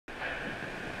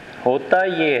ہوتا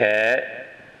یہ ہے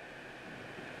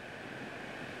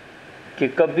کہ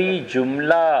کبھی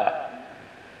جملہ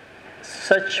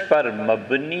سچ پر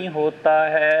مبنی ہوتا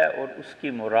ہے اور اس کی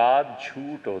مراد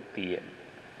جھوٹ ہوتی ہے،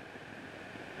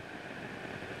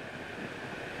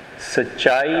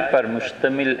 سچائی پر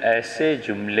مشتمل ایسے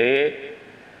جملے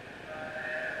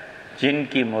جن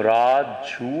کی مراد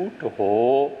جھوٹ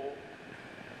ہو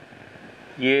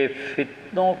یہ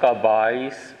فتنوں کا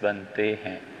باعث بنتے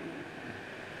ہیں،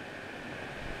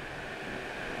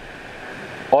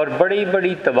 اور بڑی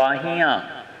بڑی تباہیاں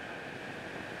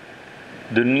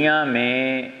دنیا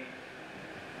میں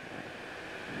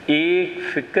ایک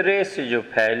فکرے سے جو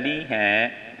پھیلی ہیں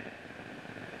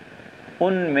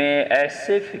ان میں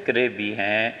ایسے فکرے بھی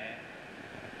ہیں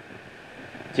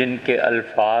جن کے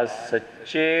الفاظ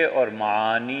سچے اور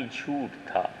معانی جھوٹ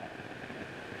تھا۔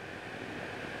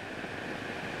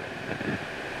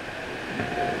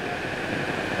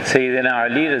 سیدنا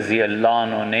علی رضی اللہ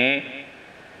عنہ نے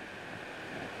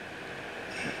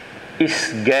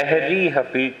اس گہری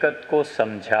حقیقت کو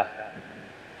سمجھا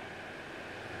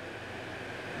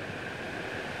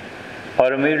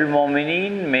اور امیر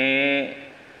المومنین میں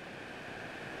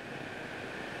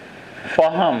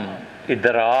فہم،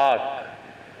 ادراک،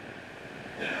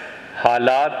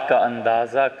 حالات کا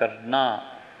اندازہ کرنا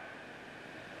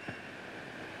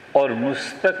اور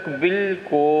مستقبل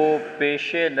کو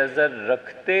پیش نظر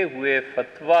رکھتے ہوئے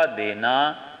فتویٰ دینا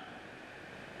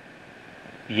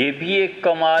یہ بھی ایک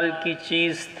کمال کی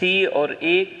چیز تھی، اور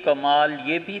ایک کمال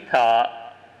یہ بھی تھا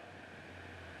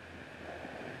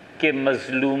کہ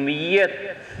مظلومیت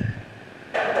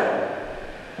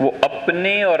وہ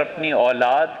اپنے اور اپنی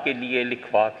اولاد کے لیے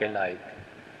لکھوا کے لائے تھے۔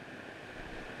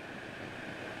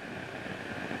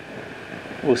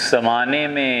 اس زمانے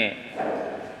میں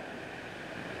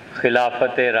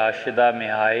خلافت راشدہ میں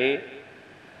آئے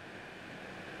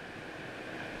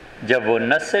جب وہ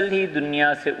نسل ہی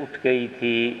دنیا سے اٹھ گئی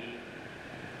تھی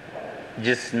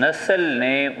جس نسل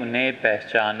نے انہیں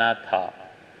پہچانا تھا۔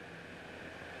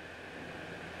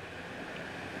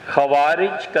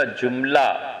 خوارج کا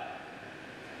جملہ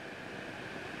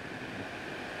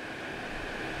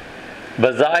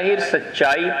بظاہر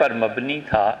سچائی پر مبنی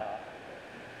تھا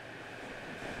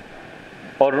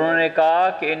اور انہوں نے کہا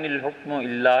کہ ان الحکم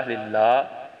الا للہ،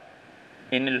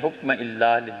 ان الحکم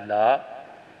الا للہ،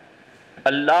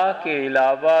 اللہ کے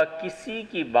علاوہ کسی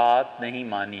کی بات نہیں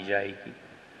مانی جائے گی۔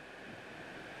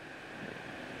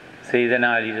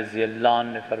 سیدنا علی رضی اللہ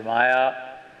عنہ نے فرمایا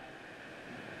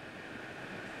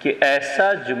کہ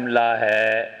ایسا جملہ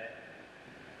ہے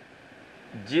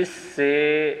جس سے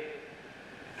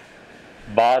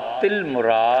باطل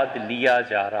مراد لیا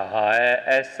جا رہا ہے،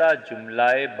 ایسا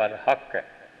جملہ برحق ہے۔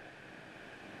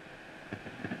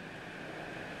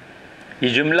 یہ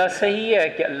جملہ صحیح ہے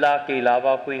کہ اللہ کے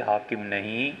علاوہ کوئی حاکم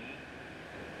نہیں،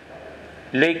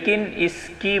 لیکن اس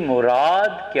کی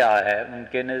مراد کیا ہے؟ ان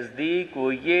کے نزدیک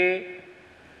وہ یہ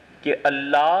کہ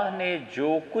اللہ نے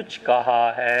جو کچھ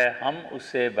کہا ہے ہم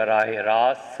اسے براہ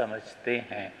راست سمجھتے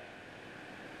ہیں۔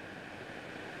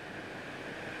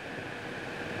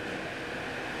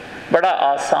 بڑا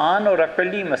آسان اور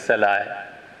عقلی مسئلہ ہے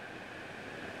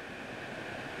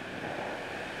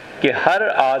کہ ہر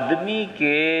آدمی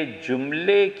کے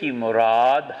جملے کی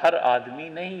مراد ہر آدمی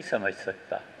نہیں سمجھ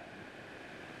سکتا۔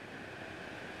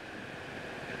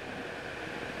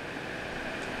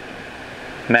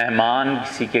 مہمان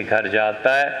کسی کے گھر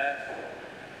جاتا ہے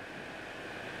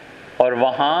اور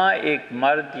وہاں ایک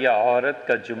مرد یا عورت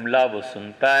کا جملہ وہ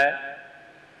سنتا ہے،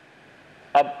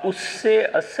 اب اس سے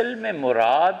اصل میں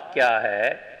مراد کیا ہے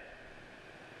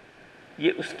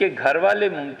یہ اس کے گھر والے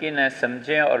ممکن ہے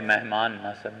سمجھیں اور مہمان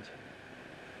نہ سمجھیں،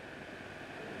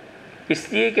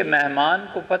 اس لیے کہ مہمان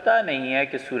کو پتہ نہیں ہے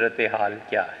کہ صورتحال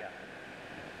کیا ہے۔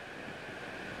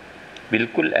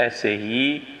 بالکل ایسے ہی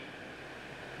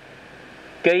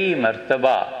کئی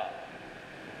مرتبہ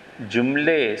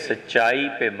جملے سچائی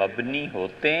پہ مبنی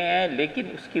ہوتے ہیں لیکن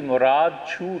اس کی مراد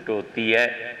جھوٹ ہوتی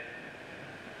ہے۔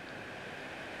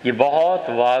 یہ بہت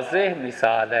واضح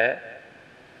مثال ہے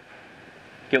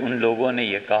کہ ان لوگوں نے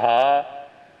یہ کہا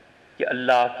کہ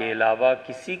اللہ کے علاوہ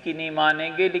کسی کی نہیں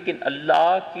مانیں گے، لیکن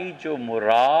اللہ کی جو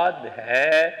مراد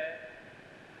ہے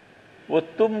وہ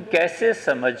تم کیسے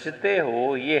سمجھتے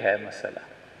ہو، یہ ہے مسئلہ۔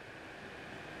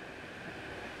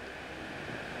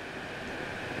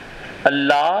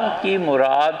 اللہ کی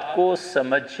مراد کو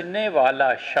سمجھنے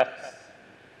والا شخص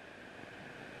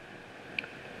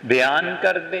بیان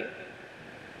کر دے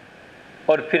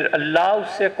اور پھر اللہ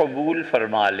اسے قبول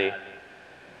فرما لے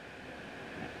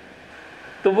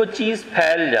تو وہ چیز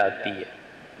پھیل جاتی ہے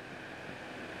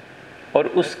اور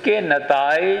اس کے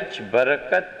نتائج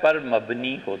برکت پر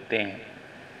مبنی ہوتے ہیں۔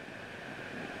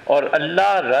 اور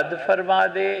اللہ رد فرما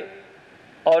دے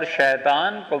اور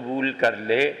شیطان قبول کر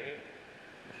لے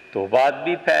تو بات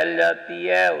بھی پھیل جاتی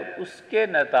ہے اور اس کے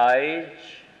نتائج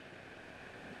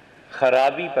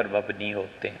خرابی پر مبنی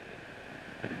ہوتے ہیں۔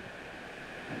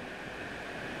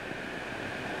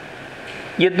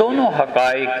 یہ دونوں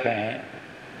حقائق ہیں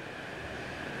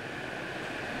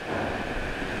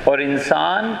اور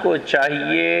انسان کو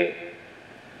چاہیے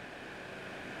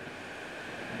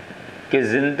کہ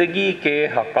زندگی کے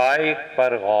حقائق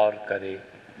پر غور کرے،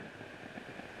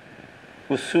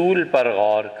 اصول پر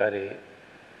غور کرے،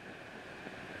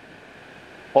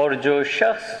 اور جو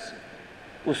شخص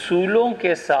اصولوں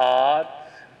کے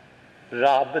ساتھ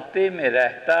رابطے میں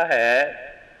رہتا ہے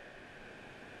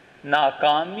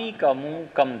ناکامی کا منہ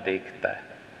کم دیکھتا ہے،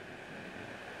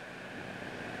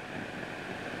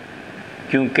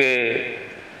 کیونکہ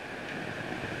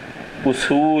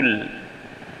اصول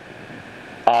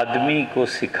آدمی کو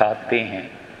سکھاتے ہیں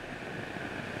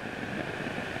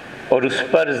اور اس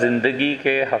پر زندگی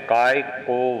کے حقائق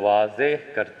کو واضح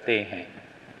کرتے ہیں۔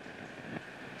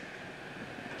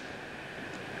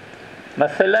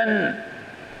 مثلاً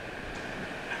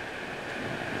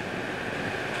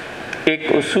ایک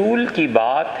اصول کی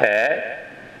بات ہے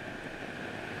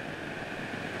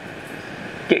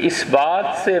کہ اس بات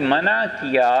سے منع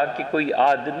کیا کہ کوئی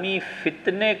آدمی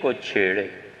فتنے کو چھیڑے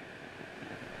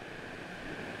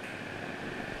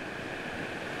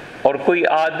اور کوئی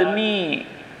آدمی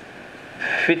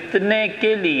فتنے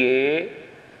کے لیے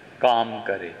کام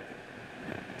کرے۔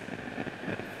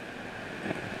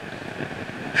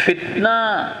 فتنہ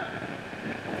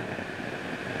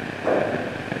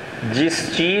جس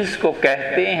چیز کو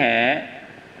کہتے ہیں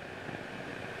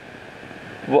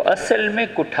وہ اصل میں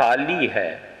کٹھالی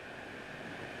ہے۔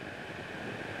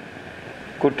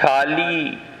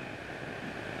 کٹھالی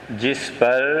جس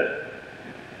پر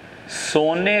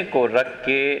سونے کو رکھ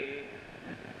کے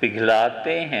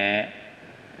پگھلاتے ہیں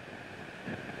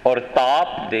اور تاپ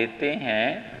دیتے ہیں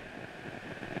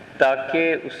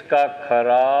تاکہ اس کا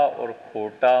کھرا اور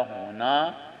کھوٹا ہونا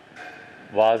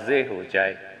واضح ہو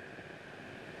جائے۔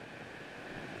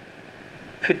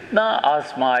 فتنہ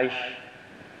آزمائش،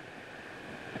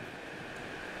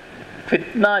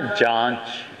 فتنہ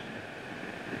جانچ،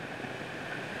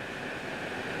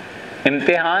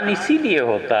 امتحان اسی لیے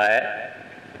ہوتا ہے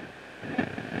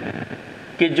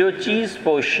کہ جو چیز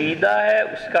پوشیدہ ہے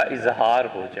اس کا اظہار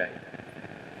ہو جائے۔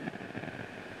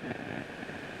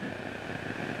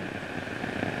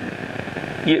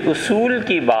 یہ اصول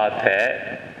کی بات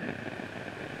ہے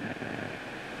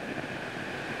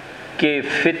کہ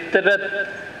فطرت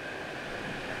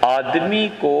آدمی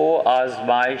کو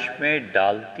آزمائش میں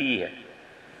ڈالتی ہے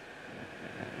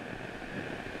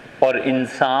اور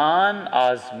انسان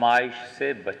آزمائش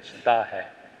سے بچتا ہے۔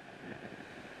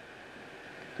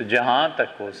 تو جہاں تک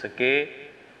ہو سکے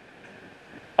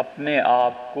اپنے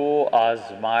آپ کو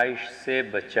آزمائش سے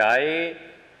بچائے۔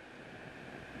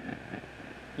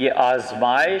 یہ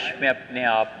آزمائش میں اپنے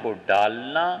آپ کو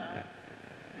ڈالنا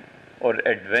اور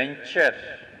ایڈونچر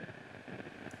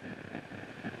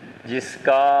جس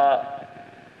کا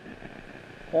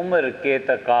عمر کے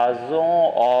تقاضوں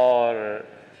اور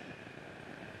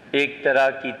ایک طرح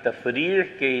کی تفریح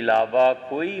کے علاوہ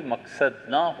کوئی مقصد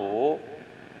نہ ہو،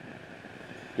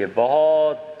 یہ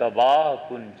بہت تباہ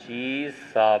کن چیز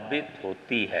ثابت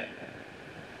ہوتی ہے۔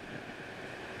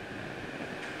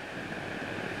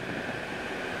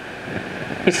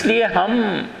 اس لیے ہم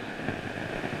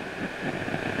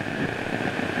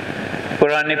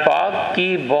قرآن پاک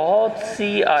کی بہت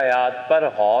سی آیات پر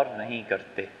غور نہیں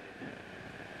کرتے۔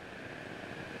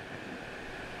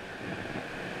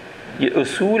 یہ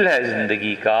اصول ہے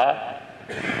زندگی کا۔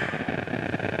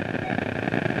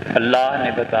 اللہ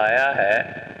نے بتایا ہے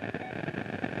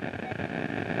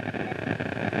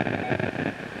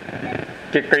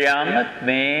کہ قیامت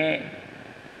میں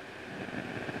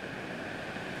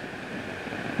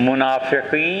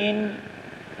منافقین،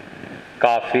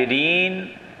 کافرین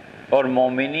اور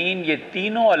مومنین یہ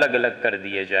تینوں الگ الگ کر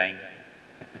دیے جائیں گے،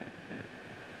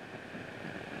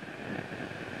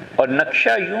 اور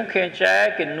نقشہ یوں کھینچا ہے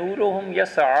کہ نورہم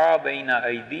یسعی بین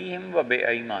ایدیہم و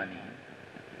بایمانہم،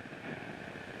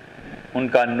 ان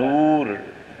کا نور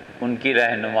ان کی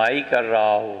رہنمائی کر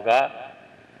رہا ہوگا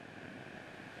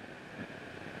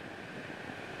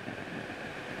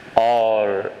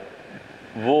اور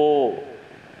وہ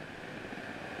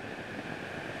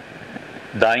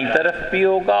دائیں طرف بھی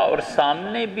ہوگا اور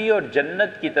سامنے بھی، اور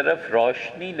جنت کی طرف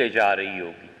روشنی لے جا رہی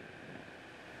ہوگی۔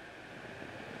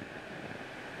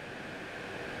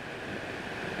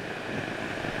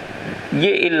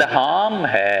 یہ الہام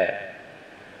ہے،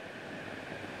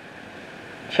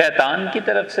 شیطان کی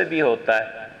طرف سے بھی ہوتا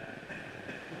ہے۔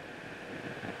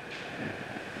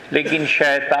 لیکن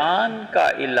شیطان کا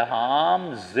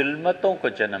الہام ظلمتوں کو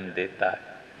جنم دیتا ہے،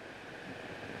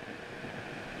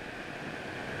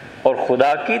 اور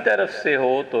خدا کی طرف سے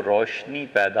ہو تو روشنی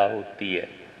پیدا ہوتی ہے،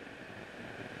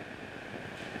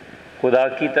 خدا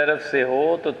کی طرف سے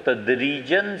ہو تو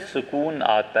تدریجاً سکون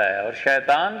آتا ہے، اور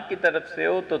شیطان کی طرف سے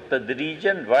ہو تو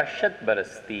تدریجاً وحشت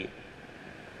برستی ہے۔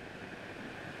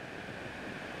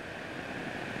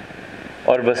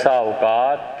 اور بسا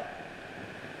اوقات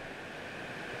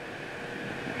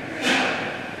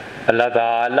اللہ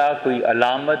تعالیٰ کوئی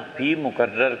علامت بھی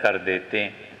مقرر کر دیتے ہیں